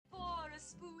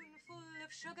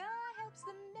of sugar helps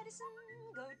the medicine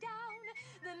go down.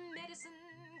 The medicine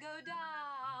go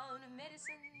down,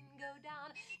 medicine go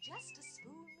down. Just a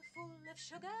spoonful of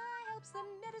sugar helps the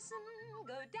medicine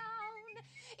go down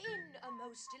in a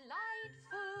most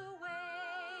delightful way.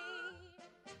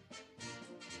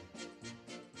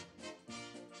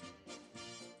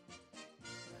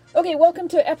 Okay, welcome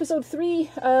to episode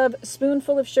 3 of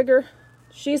Spoonful of Sugar.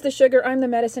 She's the sugar, I'm the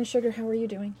medicine. Sugar, how are you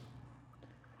doing?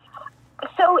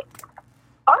 So,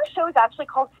 our show is actually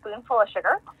called Spoonful of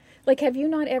Sugar. Like, have you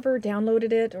not ever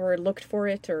downloaded it or looked for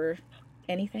it or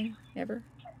anything, ever?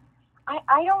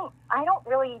 I don't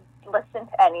really listen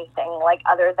to anything, like,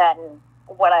 other than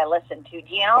what I listen to.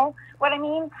 Do you know what I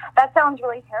mean? That sounds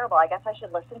really terrible. I guess I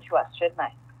should listen to us, shouldn't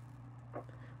I?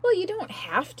 Well, you don't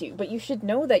have to, but you should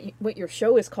know that what your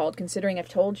show is called, considering I've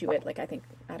told you it, like, I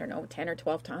don't know, 10 or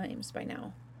 12 times by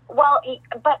now. Well,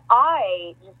 but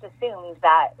I just assumed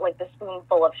that, like, the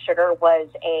Spoonful of Sugar was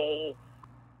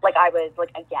I was,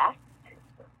 like, a guest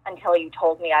until you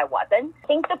told me I wasn't. I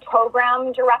think the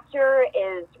program director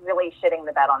is really shitting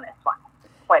the bed on this one,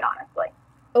 quite honestly.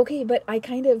 Okay, but I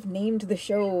kind of named the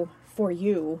show for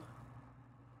you.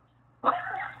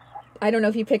 I don't know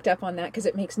if you picked up on that, because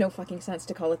it makes no fucking sense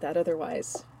to call it that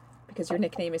otherwise. Because your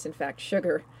nickname is, in fact,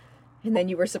 Sugar. And then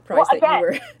you were surprised that you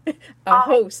were a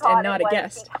host and not a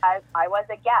guest. Because I was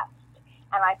a guest.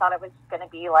 And I thought it was going to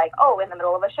be like, in the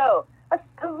middle of a show, a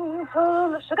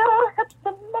spoonful of sugar helps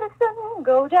the medicine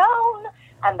go down.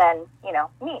 And then,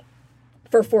 me.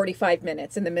 For 45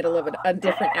 minutes in the middle of a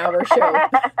different hour show.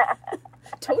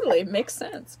 Totally, makes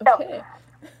sense. Okay.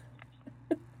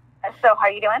 So how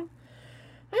are you doing?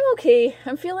 I'm okay.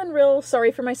 I'm feeling real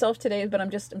sorry for myself today, but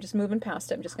I'm just moving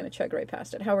past it. I'm just going to chug right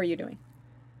past it. How are you doing?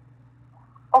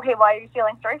 Okay, why are you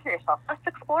feeling sorry for yourself? Let's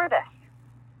explore this.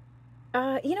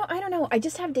 I don't know. I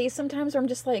just have days sometimes where I'm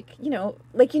just like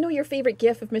your favorite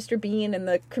gif of Mr. Bean and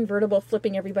the convertible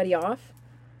flipping everybody off?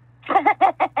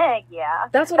 Yeah.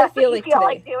 That's what I feel like today.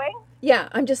 Like doing? Yeah,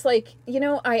 I'm just like,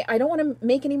 I don't want to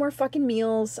make any more fucking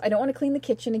meals. I don't want to clean the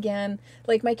kitchen again.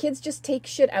 Like, my kids just take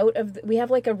shit out of... We have,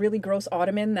 like, a really gross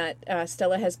ottoman that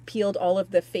Stella has peeled all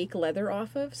of the fake leather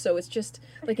off of, so it's just,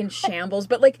 like, in shambles.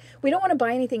 But, like, we don't want to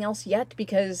buy anything else yet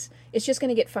because it's just going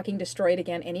to get fucking destroyed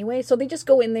again anyway. So they just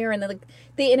go in there and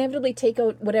they inevitably take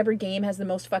out whatever game has the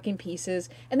most fucking pieces,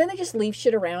 and then they just leave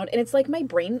shit around. And it's like my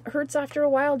brain hurts after a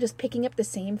while just picking up the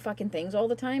same fucking things all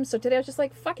the time. So today I was just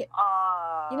like, fuck it.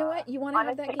 You know what? You want to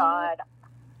have that game? God.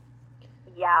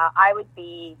 Yeah,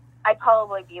 I'd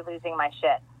probably be losing my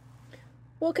shit.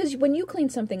 Well, because when you clean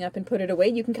something up and put it away,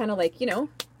 you can kind of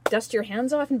dust your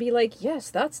hands off and be like, yes,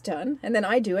 that's done. And then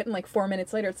I do it, and 4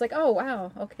 minutes later, it's like, oh,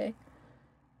 wow, okay.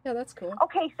 Yeah, that's cool.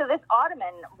 Okay, so this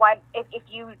ottoman, if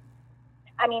you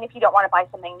don't want to buy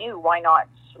something new, why not,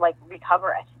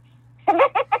 recover it?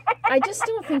 I just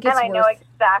don't think it's worth... And I know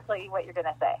exactly what you're going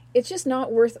to say. It's just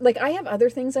not worth... I have other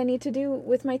things I need to do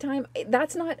with my time.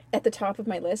 That's not at the top of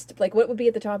my list. What would be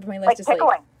at the top of my list is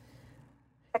pickling.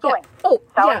 Pickling. Yeah. Oh,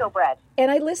 sourdough bread.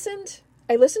 And I listened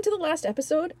to the last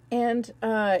episode, and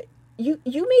you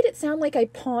made it sound like I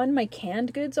pawned my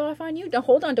canned goods off on you. Now,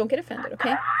 hold on, don't get offended,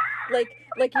 okay?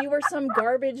 Like you were some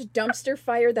garbage dumpster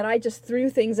fire that I just threw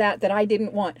things at that I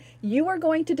didn't want. You are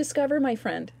going to discover, my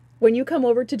friend, when you come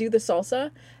over to do the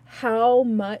salsa, how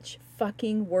much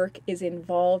fucking work is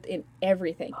involved in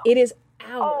everything. It is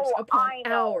hours upon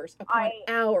hours upon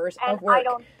hours of work. I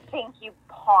don't think you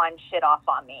pawn shit off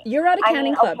on me. You're out of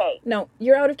Canning Club. Okay. No,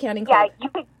 you're out of Canning Club.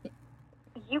 Yeah,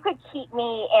 you could keep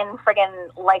me in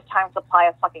friggin' lifetime supply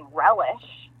of fucking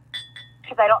relish.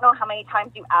 Because I don't know how many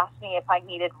times you asked me if I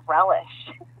needed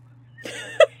relish.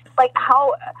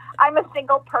 I'm a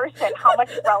single person. How much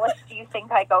relish do you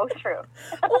think I go through?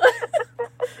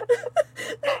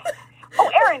 Oh,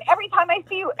 Erin, every time I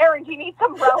see you, Erin, do you need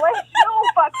some relish? No,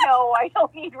 fuck no, I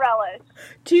don't need relish.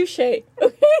 Touche. Okay?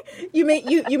 You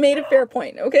made a fair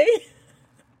point, okay?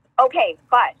 Okay,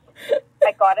 but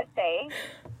I gotta say,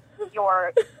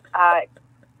 your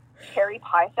cherry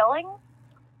pie filling,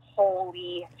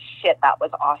 holy shit, that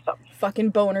was awesome.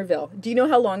 Fucking Bonerville. Do you know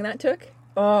how long that took?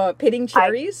 Pitting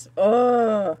cherries?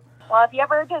 Well, if you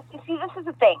ever see, this is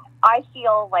the thing. I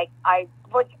feel like I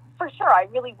would, for sure, I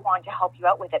really want to help you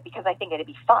out with it because I think it'd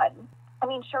be fun. I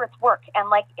mean, sure, it's work. And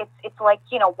it's like,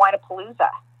 Winapalooza,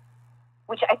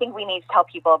 which I think we need to tell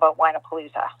people about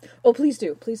Winapalooza. Oh, please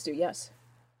do, yes.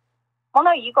 Well,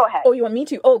 no, you go ahead. Oh, you want me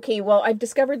to? Okay, well, I've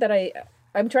discovered that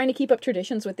I'm trying to keep up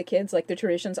traditions with the kids, like the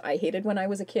traditions I hated when I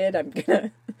was a kid. I'm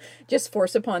gonna just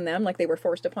force upon them like they were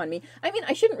forced upon me. I mean,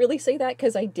 I shouldn't really say that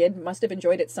because must have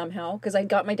enjoyed it somehow because I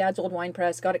got my dad's old wine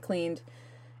press, got it cleaned,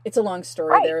 It's a long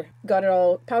story Right. there. Got it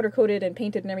all powder coated and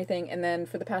painted and everything. And then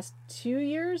for the past 2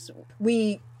 years,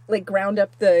 we like ground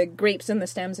up the grapes and the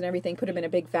stems and everything, put them in a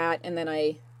big vat, and then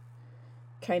I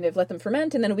kind of let them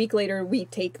ferment. And then a week later, we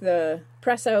take the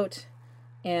press out,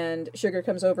 and sugar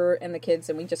comes over and the kids,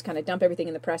 and we just kind of dump everything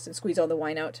in the press and squeeze all the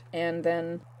wine out. And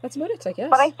then that's about it, I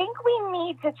guess. But I think we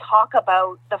need to talk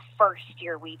about the first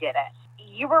year we did it.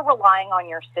 You were relying on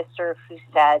your sister who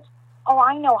said, "Oh,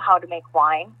 I know how to make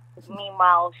wine."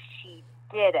 Meanwhile, she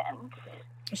didn't.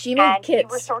 She made And kits. you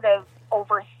were sort of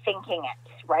overthinking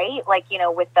it, right? Like,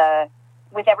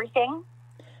 with everything.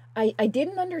 I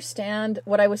didn't understand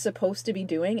what I was supposed to be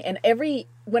doing, and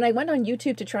when I went on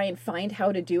YouTube to try and find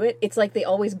how to do it, it's like they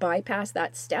always bypass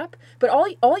that step. But all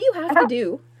you have to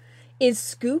do is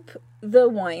scoop the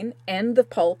wine and the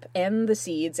pulp and the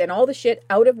seeds and all the shit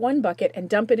out of one bucket and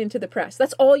dump it into the press.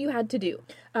 That's all you had to do.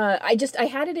 I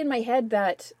had it in my head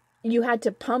that you had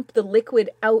to pump the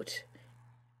liquid out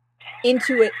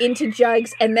into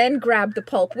jugs and then grab the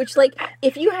pulp, which, like,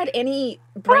 if you had any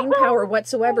brain power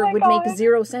whatsoever, would make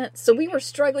zero sense. So we were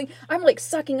struggling. I'm like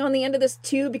sucking on the end of this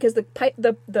tube because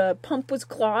the pump was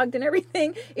clogged and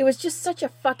everything. It was just such a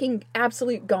fucking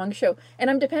absolute gong show. And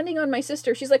I'm depending on my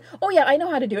sister. She's like, "Oh yeah, I know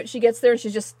how to do it." She gets there and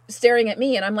she's just staring at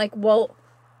me, and I'm like, "Well,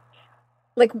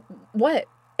 like what?"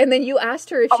 And then you asked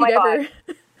her if she'd ever.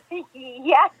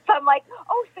 Yes, I'm like,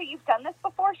 "Oh, so you've done this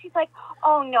before?" She's like,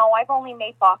 "Oh no, I've only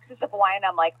made boxes of wine."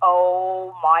 I'm like,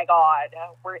 "Oh my God,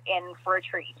 we're in for a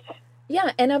treat."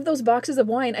 Yeah, and of those boxes of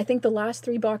wine, I think the last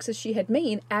 3 boxes she had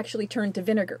made actually turned to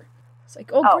vinegar. It's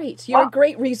like, oh great, you're a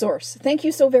great resource. Thank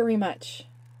you so very much.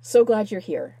 So glad you're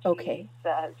here. Okay.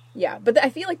 Jesus. Yeah, but I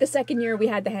feel like the second year we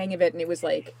had the hang of it, and it was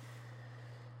like,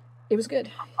 it was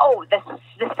good. Oh,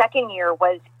 the second year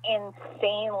was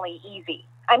insanely easy.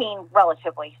 I mean,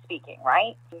 relatively speaking,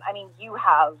 right? I mean, you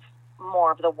have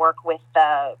more of the work with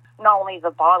not only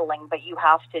the bottling, but you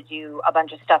have to do a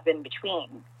bunch of stuff in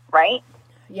between, right?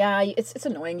 Yeah, it's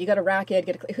annoying. You got to rack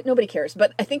it. Nobody cares.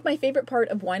 But I think my favorite part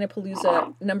of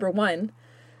Winepalooza #1,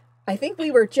 I think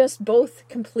we were just both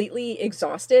completely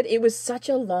exhausted. It was such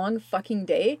a long fucking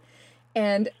day.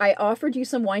 And I offered you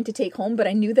some wine to take home, but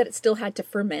I knew that it still had to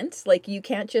ferment. Like, you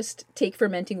can't just take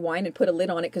fermenting wine and put a lid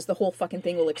on it because the whole fucking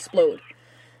thing will explode.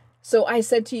 So I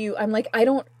said to you, I'm like,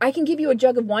 I can give you a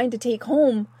jug of wine to take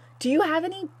home. Do you have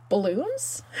any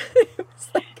balloons?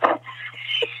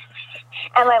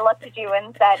 And I looked at you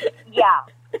and said, "Yeah,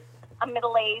 a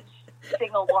middle-aged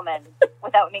single woman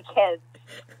without any kids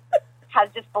has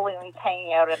just balloons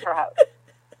hanging out at her house."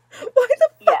 Why the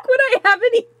fuck would I have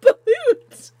any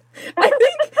balloons? I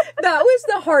think that was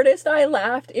the hardest I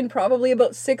laughed in probably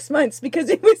about 6 months because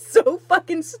it was so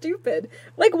fucking stupid.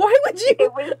 Like, why would you?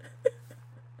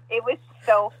 It was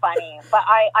so funny, but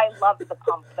I loved the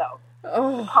pump though.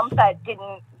 Oh. The pump that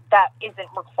isn't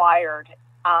required.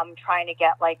 Trying to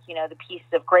get the pieces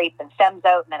of grape and stems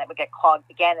out, and then it would get clogged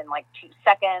again in like 2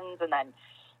 seconds, and then,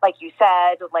 like you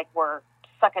said, like we're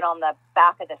sucking on the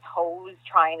back of this hose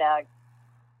trying to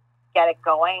get it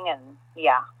going, and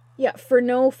yeah, for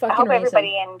no fucking reason. I hope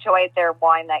everybody enjoyed their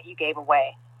wine that you gave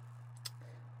away.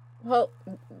 Well,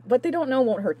 what they don't know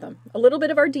won't hurt them. A little bit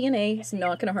of our DNA is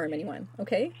not going to harm anyone,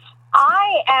 okay?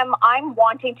 I'm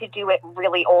wanting to do it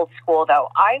really old school, though.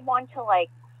 I want to,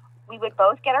 we would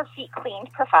both get our feet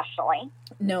cleaned professionally.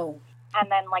 No. And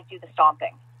then, do the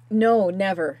stomping. No,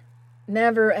 never.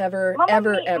 Never, ever,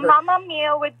 ever. Mama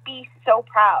Mia would be so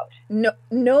proud.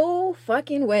 No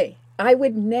fucking way. I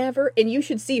would never, and you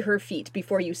should see her feet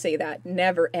before you say that.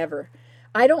 Never, ever.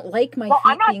 I don't like my feet being touched.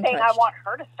 Well, I'm not saying I want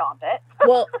her to stomp it.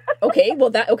 Well, okay,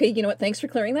 you know what? Thanks for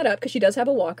clearing that up, because she does have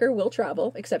a walker, will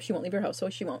travel, except she won't leave her house, so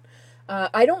she won't.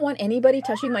 I don't want anybody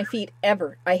touching my feet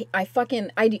ever. I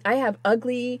have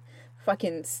ugly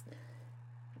fucking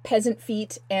peasant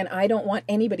feet, and I don't want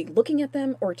anybody looking at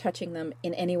them or touching them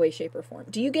in any way, shape, or form.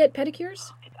 Do you get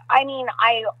pedicures? I mean,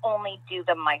 I only do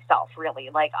them myself, really.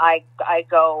 I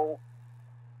go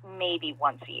maybe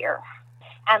once a year.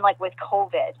 And, with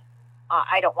COVID,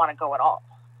 I don't want to go at all.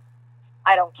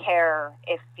 I don't care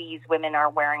if these women are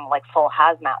wearing, full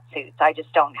hazmat suits. I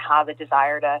just don't have a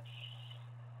desire to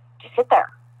sit there.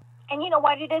 And you know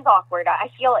what? It is awkward. I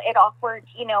feel it awkward,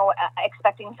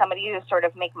 expecting somebody to sort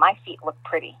of make my feet look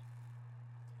pretty.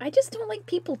 I just don't like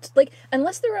people,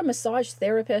 unless they're a massage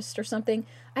therapist or something,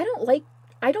 I don't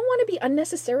want to be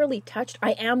unnecessarily touched.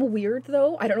 I am weird,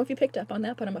 though. I don't know if you picked up on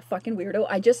that, but I'm a fucking weirdo.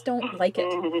 I just don't like it.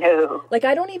 No.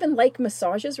 I don't even like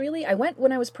massages, really. I went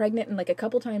when I was pregnant and, a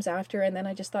couple times after, and then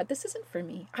I just thought, this isn't for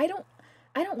me. I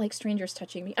don't like strangers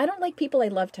touching me. I don't like people I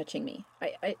love touching me.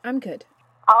 I'm good.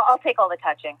 I'll take all the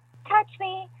touching. Touch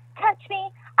me.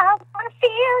 I want to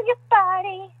feel your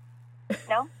body.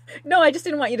 No? No, I just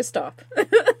didn't want you to stop.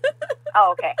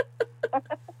 Oh, okay.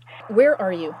 Where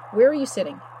are you? Where are you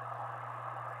sitting?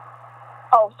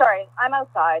 Oh, sorry. I'm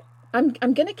outside.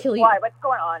 I'm gonna kill you. Why? What's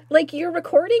going on? Like, you're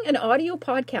recording an audio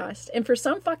podcast, and for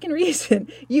some fucking reason,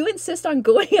 you insist on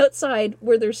going outside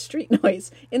where there's street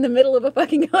noise in the middle of a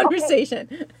fucking conversation.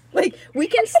 Okay. Like, we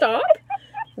can stop.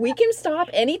 We can stop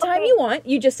anytime you want.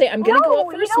 You just say, I'm going to go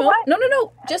out for a smoke. What?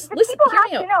 No. Just the listen. People hear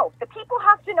have me to out. know. The people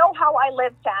have to know how I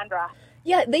live, Sandra.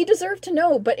 Yeah, they deserve to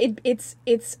know, but it's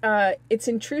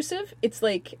intrusive. It's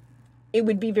like, it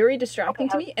would be very distracting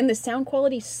to me, and the sound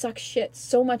quality sucks shit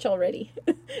so much already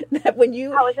that when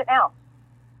you... How is it now?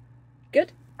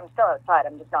 Good. I'm still outside.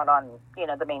 I'm just not on,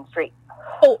 the main street.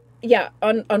 Oh, yeah,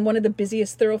 on one of the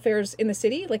busiest thoroughfares in the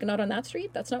city, like not on that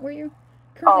street? That's not where you're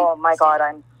currently Oh, my staying? God,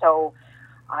 I'm so...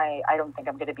 I don't think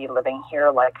I'm going to be living here,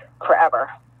 like, forever.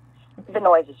 The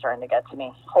noise is starting to get to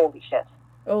me. Holy shit.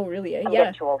 Oh, really? I'm Yeah.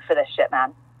 getting too old for this shit,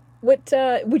 man. What,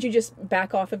 would you just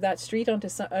back off of that street onto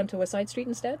a side street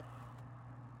instead?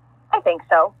 I think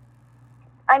so.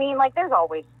 I mean, like, there's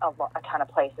always a ton of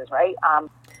places, right?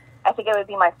 I think it would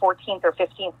be my 14th or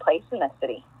 15th place in this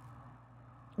city.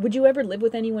 Would you ever live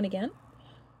with anyone again?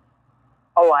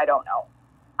 Oh, I don't know.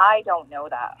 I don't know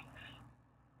that.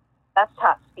 That's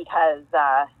tough because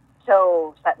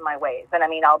so set in my ways. And I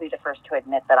mean, I'll be the first to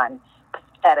admit that I'm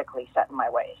pathetically set in my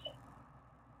ways.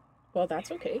 Well,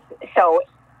 that's okay. So,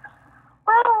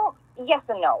 well, yes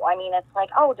and no. I mean, it's like,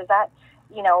 oh, does that,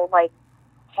 like,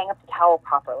 hang up the towel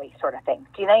properly sort of thing.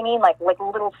 Do you know what I mean? Like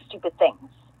little stupid things.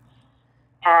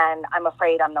 And I'm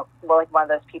afraid I'm like one of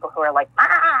those people who are like,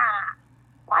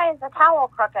 why is the towel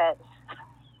crooked?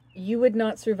 You would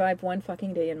not survive one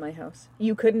fucking day in my house.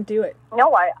 You couldn't do it.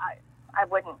 No, I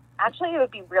wouldn't. Actually, it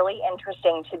would be really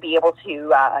interesting to be able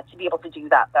to do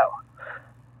that, though.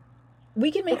 We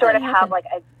can make sort that of happen. have like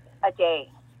a day.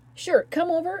 Sure,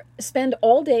 come over, spend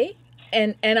all day,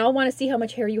 and I'll want to see how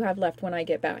much hair you have left when I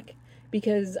get back.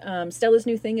 Because Stella's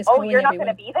new thing is Oh, calling you're not everyone.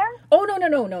 going to be there? Oh,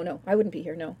 no. I wouldn't be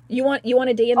here, no. You want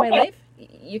a day in my life?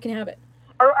 You can have it.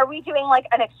 Or are we doing like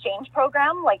an exchange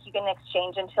program? Like you can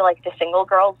exchange into like the single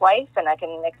girl's life and I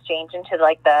can exchange into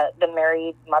like the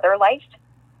married mother life?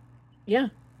 Yeah.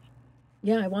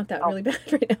 Yeah, I want that really bad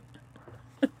right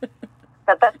now.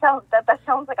 That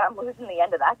sounds like I'm losing the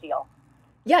end of that deal.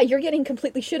 Yeah, you're getting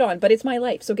completely shit on, but it's my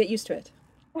life, so get used to it.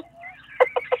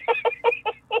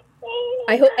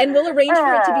 I hope, and we'll arrange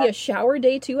for it to be a shower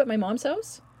day too at my mom's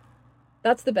house.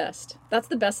 That's the best. That's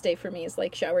the best day for me. Is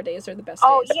like shower days are the best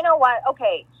Oh, days. you know what?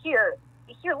 Okay, here.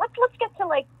 Let's get to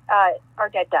like our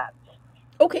dead dads.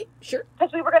 Okay, sure.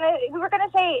 Because we were gonna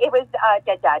say it was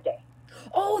Dead Dad Day.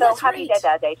 Oh, so that's happy right. Dead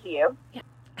Dad Day to you. Yeah.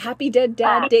 Happy Dead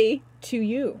Dad Day to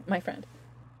you, my friend.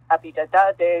 Happy Dead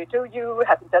Dad Day to you.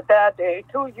 Happy Dead Dad Day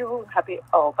to you.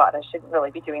 Oh God, I shouldn't really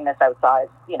be doing this outside.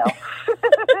 Yeah.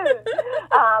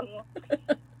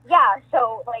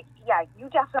 So like, yeah, you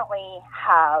definitely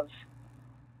have.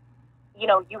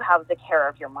 You have the care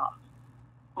of your mom.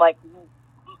 Like,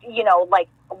 like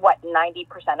what,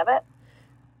 90% of it?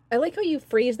 I like how you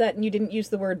phrased that and you didn't use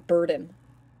the word burden.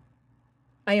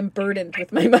 I am burdened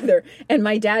with my mother and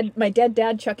my dead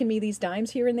dad chucking me these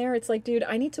dimes here and there. It's like, dude,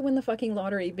 I need to win the fucking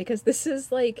lottery because this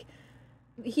is like,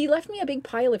 he left me a big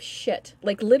pile of shit,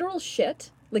 like literal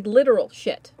shit.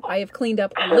 I have cleaned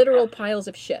up literal piles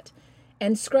of shit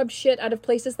and scrubbed shit out of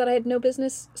places that I had no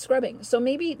business scrubbing. So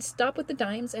maybe stop with the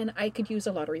dimes and I could use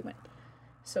a lottery win.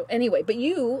 So anyway, but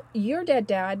your dead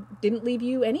dad didn't leave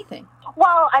you anything.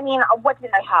 Well, I mean, what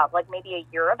did I have? Like maybe a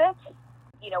year of it,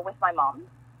 with my mom.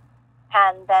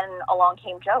 And then along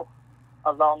came Joe.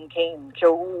 Along came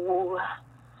Joe,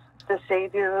 the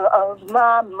savior of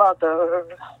my mother.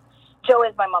 Joe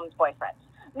is my mom's boyfriend.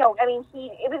 No, I mean,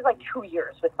 it was like 2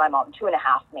 years with my mom, 2.5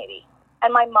 maybe.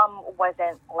 And my mom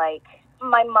wasn't like,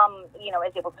 my mom,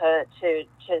 is able to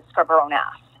scrub her own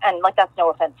ass. And like, that's no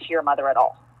offense to your mother at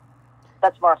all.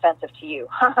 That's more offensive to you.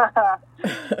 I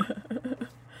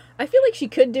feel like she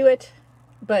could do it,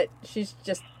 but she's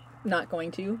just not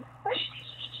going to.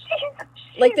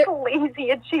 She's lazy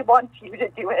and she wants you to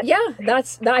do it. Yeah,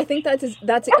 I think that's it.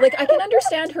 Like, I can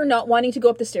understand her not wanting to go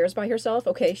up the stairs by herself.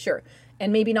 Okay, sure.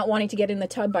 And maybe not wanting to get in the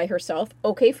tub by herself.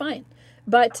 Okay, fine.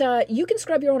 But you can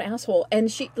scrub your own asshole,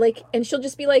 and she'll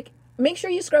just be like, make sure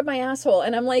you scrub my asshole.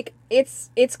 And I'm like, it's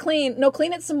clean. No,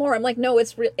 clean it some more. I'm like, no,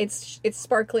 it's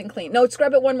sparkling clean. No,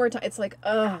 scrub it one more time. It's like,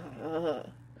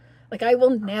 like I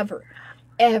will never,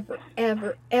 ever,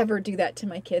 ever, ever do that to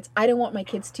my kids. I don't want my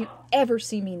kids to ever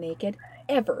see me naked,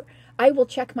 ever. I will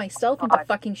check myself into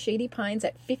fucking Shady Pines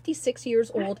at 56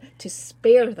 years old to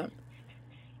spare them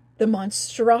the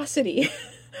monstrosity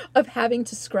of having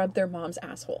to scrub their mom's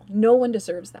asshole. No one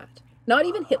deserves that. Not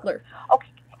even Hitler. Okay.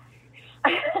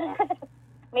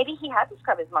 Maybe he had to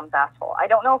scrub his mom's asshole. I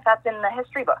don't know if that's in the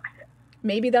history books.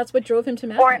 Maybe that's what drove him to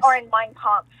madness. Or in Mein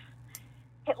Kampf.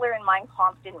 Hitler in Mein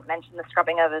Kampf didn't mention the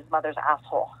scrubbing of his mother's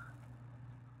asshole.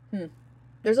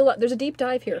 There's a deep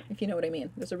dive here, if you know what I mean.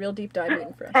 There's a real deep dive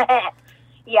waiting for us.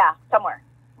 Yeah, somewhere.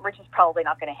 We're just probably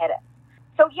not going to hit it.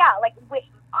 So yeah, like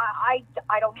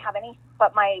I don't have any,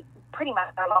 but pretty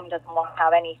much my mom doesn't want to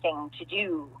have anything to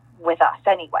do with us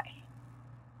anyway.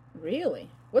 Really?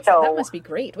 That must be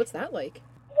great. What's that like?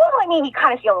 Well, I mean, you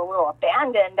kind of feel a little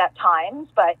abandoned at times,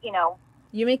 but you know.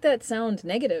 You make that sound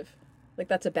negative, like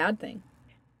that's a bad thing.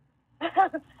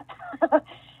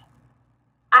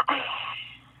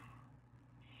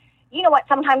 You know what?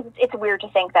 Sometimes it's weird to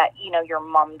think that, you know, your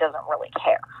mom doesn't really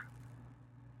care.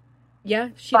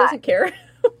 Yeah, she doesn't care.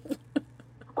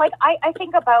 Like, I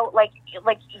think about, like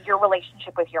your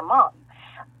relationship with your mom.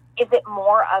 Is it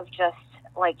more of just,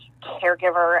 like,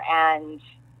 caregiver and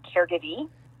caregivee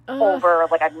over,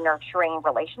 like, a nurturing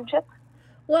relationship?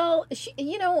 Well,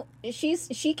 she's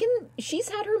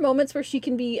had her moments where she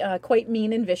can be quite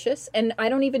mean and vicious, and I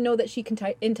don't even know that she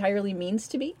entirely means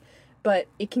to be, but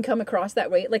it can come across that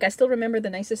way. Like, I still remember the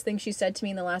nicest thing she said to me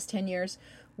in the last 10 years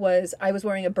was I was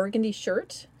wearing a burgundy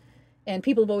shirt, and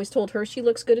people have always told her she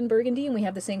looks good in burgundy, and we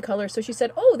have the same color. So she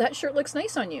said, "Oh, that shirt looks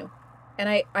nice on you." And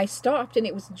I stopped, and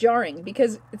it was jarring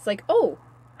because it's like, oh,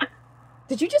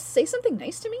 did you just say something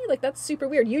nice to me? Like, that's super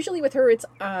weird. Usually with her, it's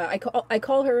I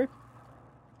call her,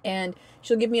 and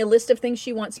she'll give me a list of things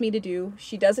she wants me to do.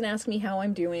 She doesn't ask me how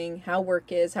I'm doing, how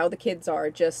work is, how the kids are.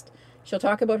 Just she'll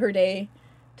talk about her day,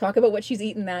 talk about what she's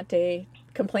eaten that day,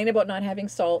 complain about not having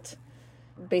salt,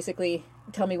 basically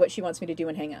tell me what she wants me to do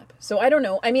and hang up. So I don't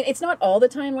know. I mean, it's not all the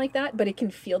time like that, but it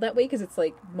can feel that way because it's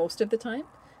like most of the time.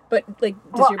 But like,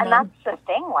 does your mom... and that's the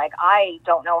thing. Like, I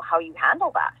don't know how you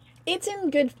handle that. It's in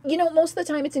good, most of the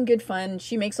time it's in good fun.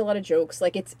 She makes a lot of jokes.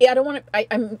 Like, I don't want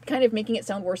to, I'm kind of making it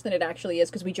sound worse than it actually is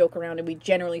because we joke around and we,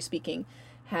 generally speaking,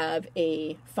 have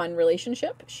a fun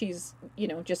relationship. She's,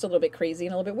 just a little bit crazy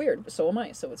and a little bit weird, but so am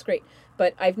I, so it's great.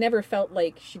 But I've never felt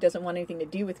like she doesn't want anything to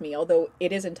do with me, although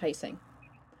it is enticing.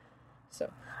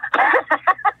 So,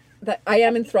 that I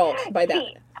am enthralled by that.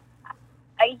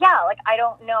 Yeah, like, I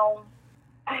don't know.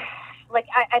 Like,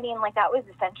 I mean, like, that was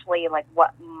essentially, like,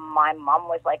 what my mom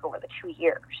was like over the 2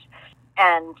 years.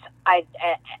 And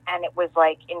it was,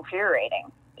 like,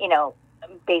 infuriating,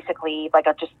 basically, like,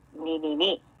 a just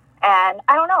me. And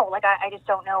I don't know, like, I just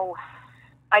don't know.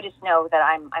 I just know that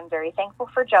I'm very thankful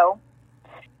for Joe.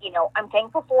 I'm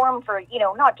thankful for him for,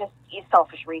 not just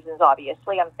selfish reasons,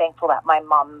 obviously. I'm thankful that my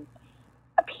mom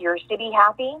appears to be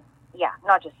happy. Yeah,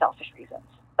 not just selfish reasons.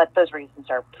 But those reasons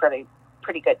are pretty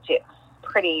good, too.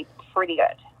 Pretty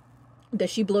good. Does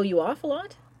she blow you off a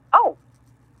lot? Oh,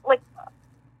 like,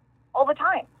 all the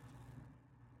time.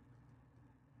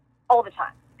 All the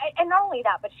time. And not only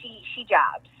that, but she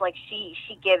jabs. Like, she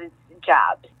gives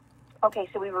jabs. Okay,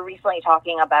 so we were recently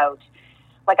talking about,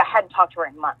 like, I hadn't talked to her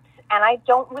in months. And I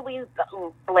don't really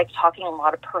like talking a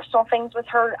lot of personal things with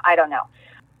her. I don't know.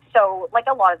 So, like,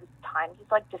 a lot of the times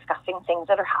it's, like, discussing things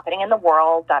that are happening in the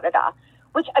world, da-da-da.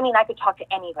 Which, I mean, I could talk to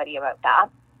anybody about that.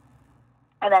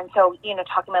 And then, so,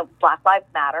 talking about Black Lives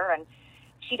Matter, and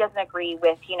she doesn't agree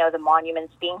with, the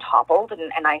monuments being toppled.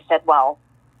 And I said, well,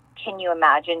 can you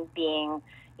imagine being,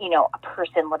 a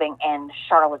person living in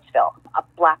Charlottesville, a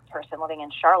Black person living in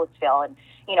Charlottesville, and,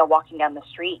 walking down the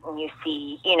street and you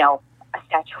see, a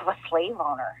statue of a slave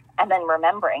owner, and then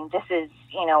remembering this is,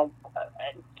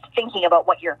 thinking about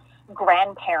what your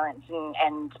grandparents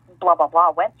and blah, blah,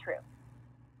 blah went through.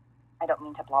 I don't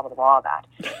mean to blah, blah, blah that.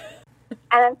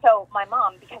 And then so my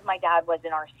mom, because my dad was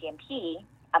an RCMP,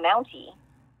 a Mountie,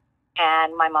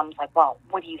 and my mom's like, well,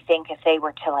 what do you think if they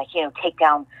were to, like, take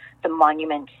down the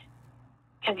monument?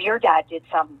 Because your dad did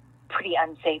some pretty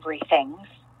unsavory things.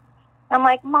 I'm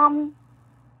like, Mom,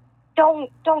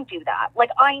 don't do that. Like,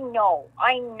 I know.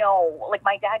 Like,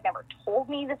 my dad never told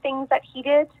me the things that he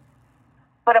did,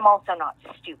 but I'm also not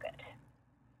stupid,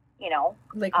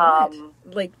 Like what?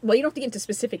 Like, well, you don't have to get into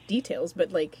specific details,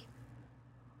 but, like...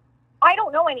 I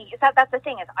don't know any. That's the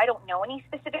thing, is I don't know any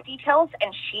specific details,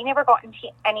 and she never got into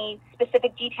any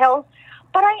specific details.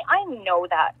 But I know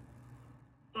that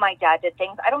my dad did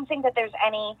things. I don't think that there's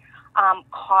any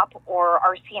cop or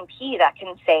RCMP that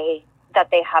can say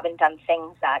that they haven't done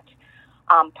things that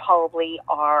probably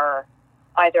are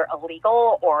either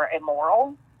illegal or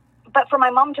immoral. But for my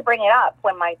mom to bring it up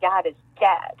when my dad is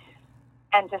dead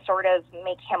and to sort of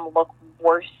make him look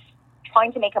worse,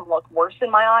 trying to make him look worse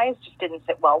in my eyes, just didn't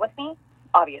sit well with me.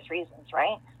 Obvious reasons,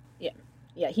 right? Yeah.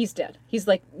 Yeah, he's dead. He's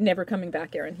like never coming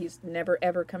back, Erin. He's never,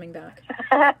 ever coming back.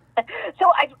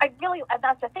 So I really, and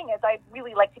that's the thing, is I'd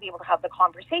really like to be able to have the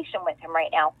conversation with him right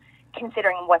now,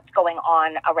 considering what's going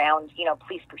on around,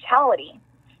 police brutality,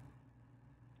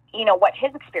 what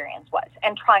his experience was,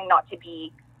 and trying not to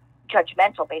be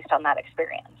judgmental based on that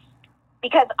experience.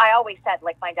 Because I always said,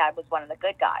 like, my dad was one of the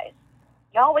good guys.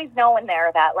 You always know in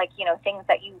there that, like, things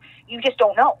that you just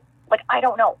don't know. Like, I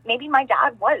don't know. Maybe my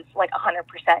dad was, like,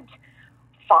 100%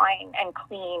 fine and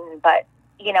clean, but,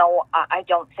 I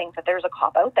don't think that there's a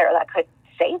cop out there that could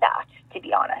say that, to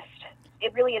be honest.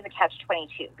 It really is a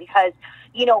catch-22 because,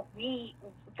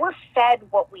 we're fed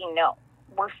what we know.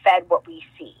 We're fed what we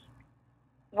see.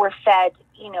 We're fed,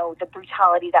 the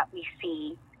brutality that we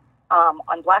see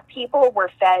on Black people. We're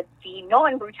fed the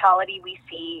non-brutality we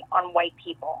see on white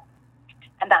people.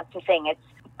 And that's the thing.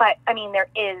 But there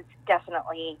is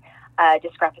definitely a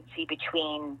discrepancy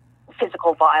between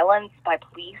physical violence by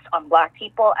police on Black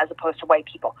people as opposed to white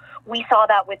people. We saw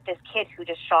that with this kid who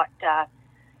just shot and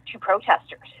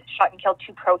killed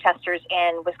two protesters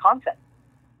in Wisconsin.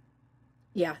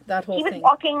 Yeah, that whole thing. He was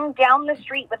walking down the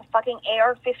street with a fucking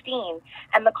AR-15,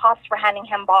 and the cops were handing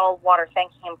him bottled water,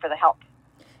 thanking him for the help.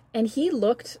 And he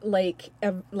looked like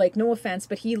no offense,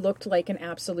 but he looked like an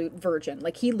absolute virgin.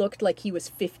 Like, he looked like he was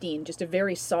 15, just a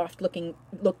very soft looking,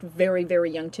 looked very,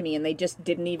 very young to me, and they just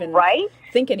didn't even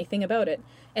think anything about it.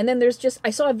 And then I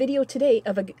saw a video today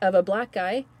of a Black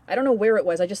guy. I don't know where it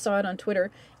was. I just saw it on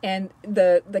Twitter. And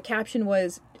the caption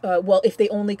was, well, if they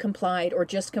only complied or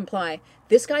just comply.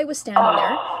 This guy was standing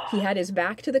there. He had his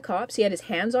back to the cops. He had his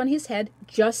hands on his head,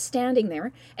 just standing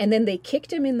there. And then they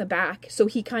kicked him in the back. So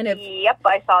he kind of... Yep,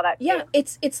 I saw that too. Yeah,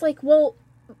 it's like, well,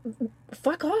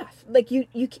 fuck off. Like,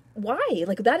 why?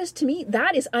 Like, that is, to me,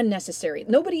 that is unnecessary.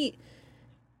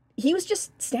 He was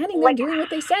just standing there doing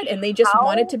what they said, and they just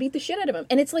wanted to beat the shit out of him.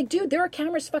 And it's like, dude, there are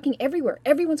cameras fucking everywhere.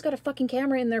 Everyone's got a fucking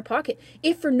camera in their pocket.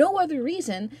 If for no other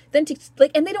reason than to,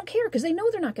 like, and they don't care because they know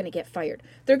they're not going to get fired.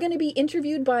 They're going to be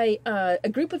interviewed by a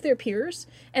group of their peers,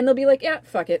 and they'll be like, yeah,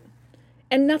 fuck it.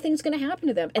 And nothing's going to happen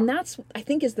to them. And that's, I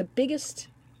think, is the biggest,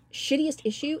 shittiest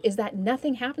issue, is that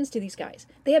nothing happens to these guys.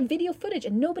 They have video footage,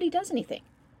 and nobody does anything.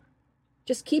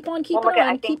 Just keep on keeping on.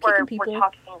 I think we're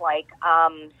talking like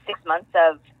 6 months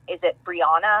of, is it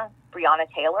Breonna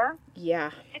Taylor?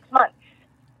 Yeah. 6 months.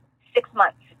 6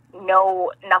 months.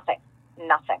 No, nothing.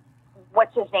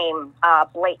 What's his name?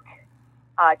 Blake.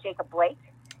 Jacob Blake.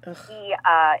 Ugh. He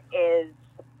is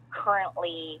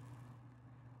currently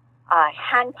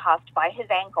handcuffed by his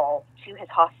ankle to his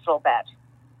hospital bed.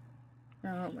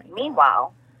 Oh my God.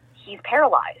 Meanwhile, he's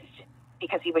paralyzed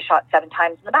because he was shot 7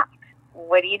 times in the back.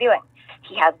 What are you doing?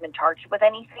 He hasn't been charged with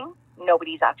anything.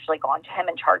 Nobody's actually gone to him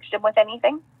and charged him with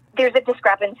anything. There's a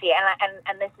discrepancy,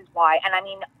 and this is why. And I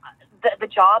mean, the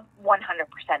job 100%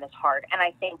 is hard. And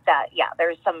I think that, yeah,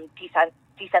 there's some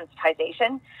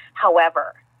desensitization.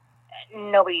 However,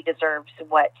 nobody deserves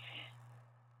what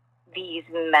these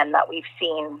men that we've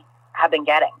seen have been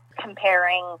getting.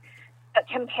 Comparing, I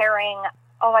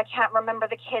can't remember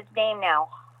the kid's name now.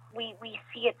 We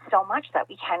see it so much that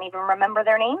we can't even remember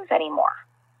their names anymore.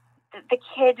 The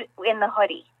kid in the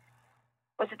hoodie.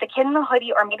 Was it the kid in the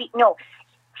hoodie, or maybe, no,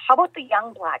 how about the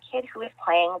young Black kid who was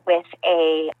playing with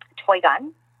a toy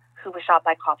gun who was shot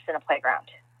by cops in a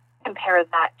playground? Compare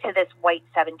that to this white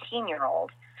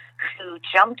 17-year-old who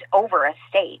jumped over a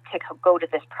state to go to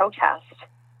this protest,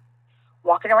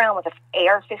 walking around with an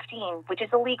AR-15, which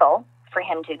is illegal for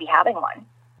him to be having one.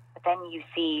 But then you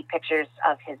see pictures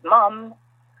of his mom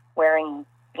wearing,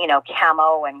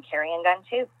 camo and carrying a gun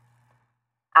too.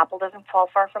 Apple doesn't fall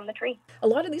far from the tree. A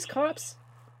lot of these cops,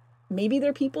 maybe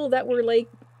they're people that were like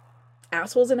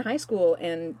assholes in high school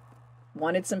and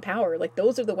wanted some power. Like,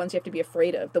 those are the ones you have to be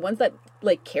afraid of. The ones that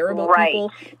like care about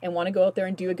people and want to go out there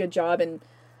and do a good job and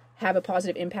have a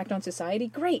positive impact on society.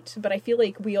 Great. But I feel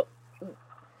like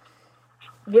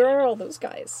where are all those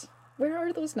guys? Where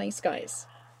are those nice guys?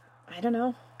 I don't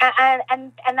know.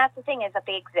 And that's the thing, is that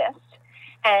they exist.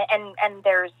 And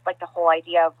there's like the whole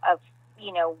idea of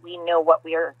we know what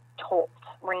we're told.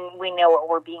 We know what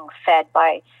we're being fed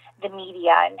by the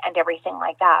media and everything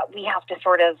like that. We have to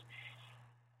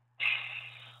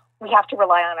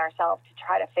rely on ourselves to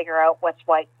try to figure out what's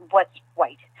right and what's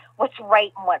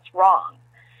wrong.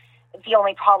 The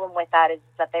only problem with that is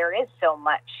that there is so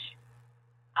much,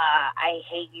 I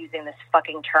hate using this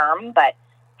fucking term, but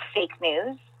fake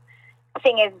news. The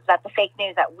thing is that the fake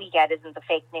news that we get isn't the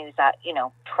fake news that,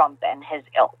 Trump and his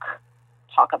ilk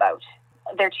talk about.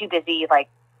 They're too busy, like,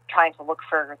 trying to look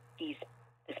for this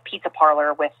pizza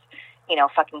parlor with,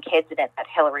 fucking kids in it that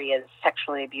Hillary is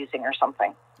sexually abusing or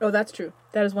something. Oh, that's true.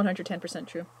 That is 110%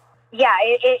 true. Yeah,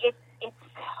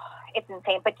 it's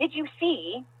insane. But did you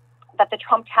see that the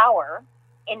Trump Tower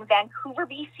in Vancouver,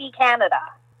 BC, Canada,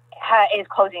 is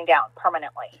closing down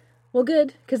permanently? Well,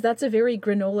 good, because that's a very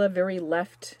granola, very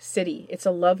left city. It's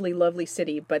a lovely, lovely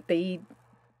city, but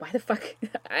why the fuck?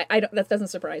 I don't. That doesn't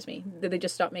surprise me. Did they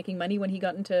just stop making money when he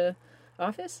got into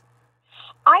office?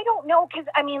 I don't know, because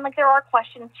I mean, like, there are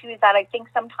questions too that I think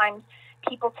sometimes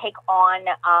people take on,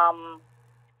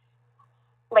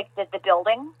 like the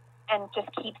building and just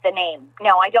keep the name.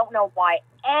 Now, I don't know why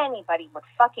anybody would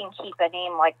fucking keep a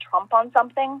name like Trump on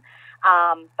something,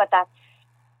 but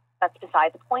that's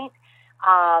beside the point.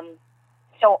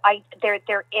 So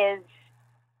there is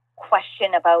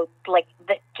question about like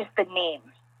just the name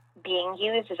being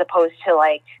used as opposed to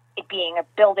like it being a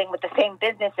building with the same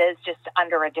businesses just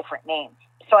under a different name.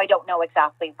 So I don't know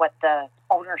exactly what the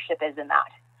ownership is in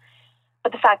that.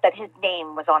 But the fact that his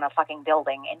name was on a fucking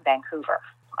building in Vancouver.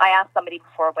 I asked somebody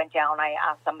before I went down, I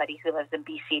asked somebody who lives in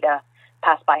BC to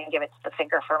pass by and give it the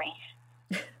finger for me.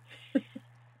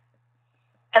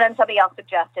 And then somebody else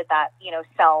suggested that,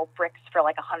 sell bricks for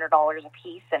like $100 a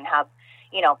piece and have,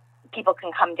 people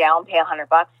can come down, pay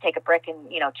 $100, take a brick and,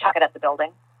 chuck it at the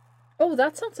building. Oh,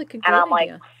 that sounds like a good idea. And I'm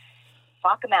idea. like,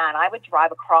 fuck, man, I would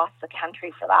drive across the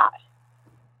country for that.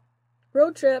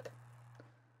 Road trip.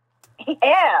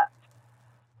 Yeah.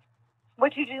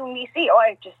 What'd you do in BC? Oh,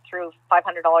 I just threw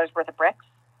 $500 worth of bricks.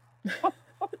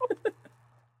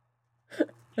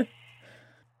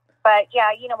 But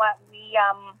yeah, you know what?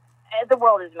 The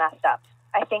world is messed up.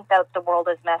 I think that the world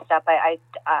is messed up. I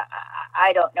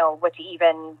don't know what to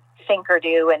even think or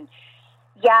do. And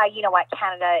yeah, you know what?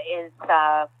 Canada is,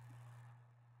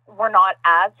 we're not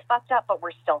as fucked up, but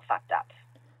we're still fucked up.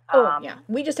 Yeah.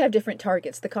 We just have different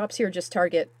targets. The cops here just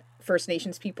target First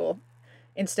Nations people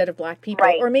instead of black people,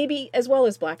 right. Or maybe as well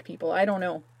as black people. I don't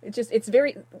know. It's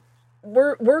very,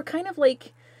 we're kind of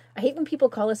like, I hate when people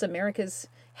call us America's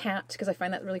hat because I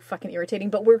find that really fucking irritating,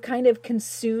 but we're kind of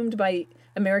consumed by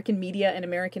American media and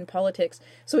American politics.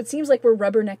 So it seems like we're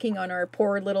rubbernecking on our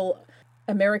poor little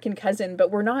American cousin,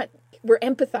 but we're not. We're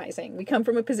empathizing. We come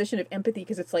from a position of empathy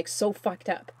because it's like so fucked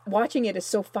up. Watching it is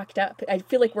so fucked up. I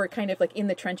feel like we're kind of like in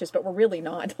the trenches, but we're really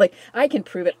not. Like I can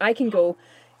prove it. I can go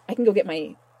get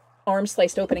my arm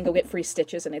sliced open and go get free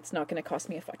stitches and it's not going to cost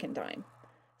me a fucking dime.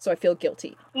 So I feel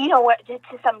guilty. You know what? To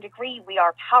some degree, we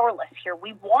are powerless here.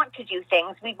 We want to do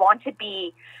things. We want to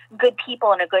be good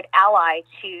people and a good ally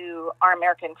to our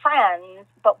American friends.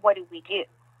 But what do?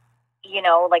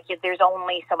 Like there's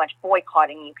only so much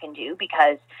boycotting you can do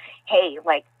because, hey,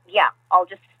 like, yeah, I'll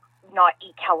just not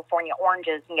eat California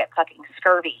oranges and get fucking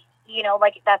scurvy.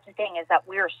 Like that's the thing is that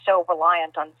we're so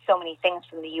reliant on so many things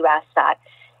from the U.S. that,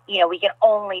 we can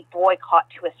only boycott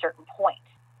to a certain point.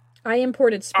 I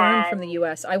imported sperm from the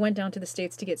U.S. I went down to the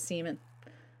States to get semen.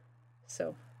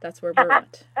 So that's where we're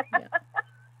at. Yeah.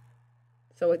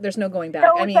 So there's no going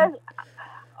back.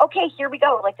 Okay, here we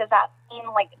go. Like, does that mean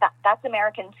like that's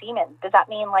American semen? Does that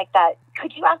mean like that?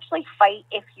 Could you actually fight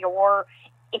if you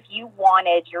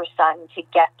wanted your son to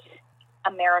get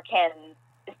American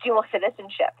dual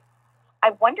citizenship?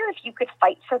 I wonder if you could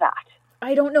fight for that.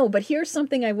 I don't know, but here's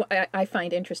something I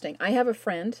find interesting. I have a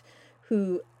friend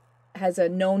who has a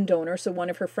known donor, so one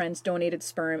of her friends donated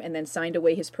sperm and then signed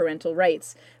away his parental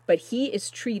rights. But he is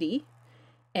treaty,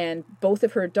 and both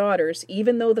of her daughters,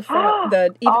 even though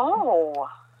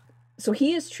so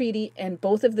he is treaty, and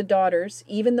both of the daughters,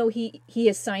 even though he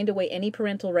has signed away any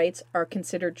parental rights, are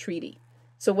considered treaty.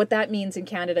 So what that means in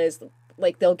Canada is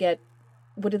like they'll get,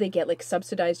 what do they get? Like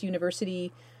subsidized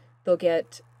university. They'll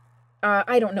get,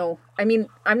 I don't know. I mean,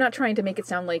 I'm not trying to make it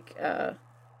sound like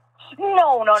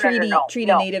treaty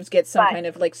natives get some kind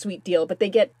of like sweet deal, but they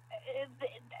get.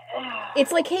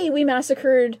 It's like, hey, we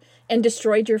massacred and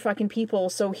destroyed your fucking people,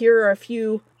 so here are a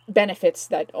few benefits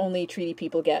that only treaty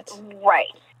people get. Right.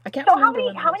 I can't. So how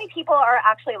many people are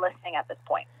actually listening at this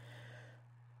point?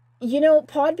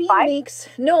 Podbean makes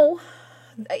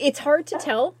it's hard to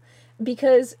tell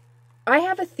because I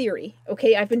have a theory.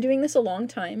 Okay, I've been doing this a long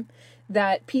time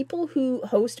that people who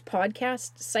host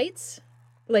podcast sites,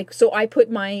 like, so I put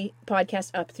my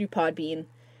podcast up through Podbean,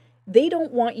 they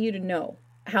don't want you to know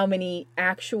how many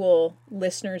actual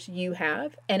listeners you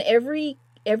have, and every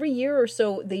year or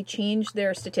so they change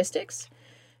their statistics.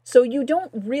 So you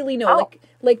don't really know.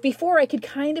 Like before I could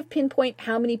kind of pinpoint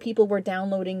how many people were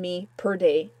downloading me per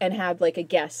day and had like a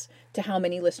guess to how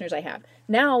many listeners I have.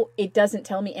 Now it doesn't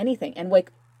tell me anything. And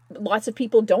like lots of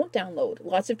people don't download.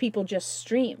 Lots of people just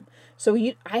stream. So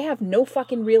I have no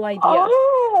fucking real idea.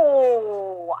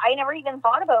 Oh, I never even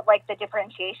thought about like the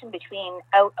differentiation between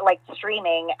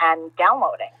streaming and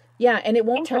downloading. Yeah, and it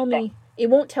won't tell me. It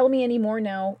won't tell me anymore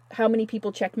now how many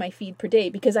people check my feed per day,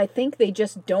 because I think they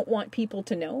just don't want people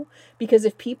to know. Because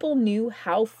if people knew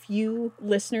how few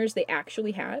listeners they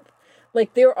actually have,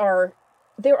 like there are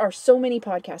so many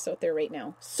podcasts out there right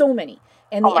now, so many.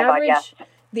 And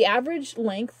the average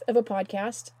length of a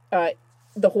podcast,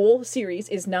 the whole series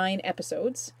is 9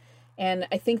 episodes. And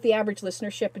I think the average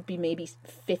listenership would be maybe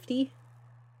 50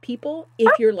 people,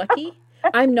 if you're lucky.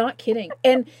 I'm not kidding.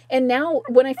 And now,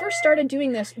 when I first started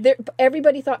doing this,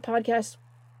 everybody thought podcasts,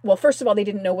 well, first of all, they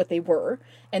didn't know what they were.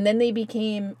 And then they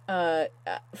became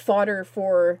fodder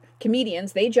for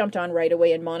comedians. They jumped on right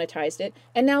away and monetized it.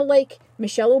 And now, like,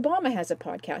 Michelle Obama has a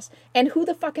podcast. And who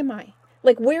the fuck am I?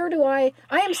 Like, where do I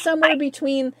am somewhere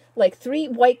between, like, 3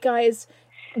 white guys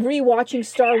rewatching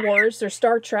Star Wars or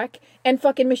Star Trek and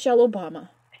fucking Michelle Obama.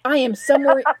 I am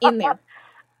somewhere in there.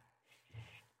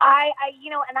 I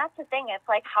and that's the thing. It's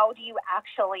like, how do you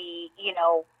actually,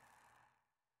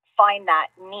 find that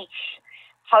niche?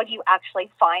 How do you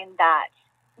actually find that?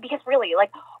 Because really,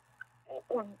 like,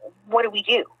 what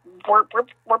do?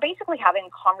 We're basically having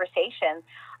conversations.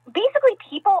 Basically,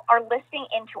 people are listening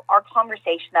into our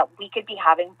conversation that we could be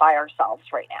having by ourselves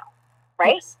right now.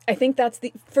 Right? Yes. I think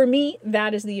for me,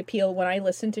 that is the appeal when I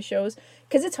listen to shows,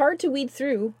 because it's hard to weed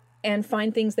through and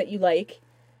find things that you like.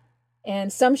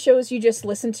 And some shows you just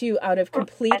listen to out of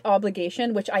complete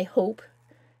obligation, which I hope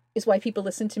is why people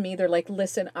listen to me. They're like,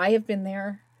 listen, I have been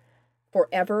there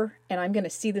forever, and I'm going to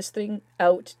see this thing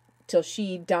out till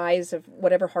she dies of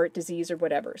whatever heart disease or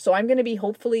whatever. So I'm going to be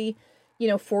hopefully,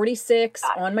 46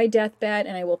 on my deathbed,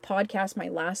 and I will podcast my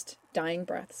last dying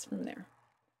breaths from there.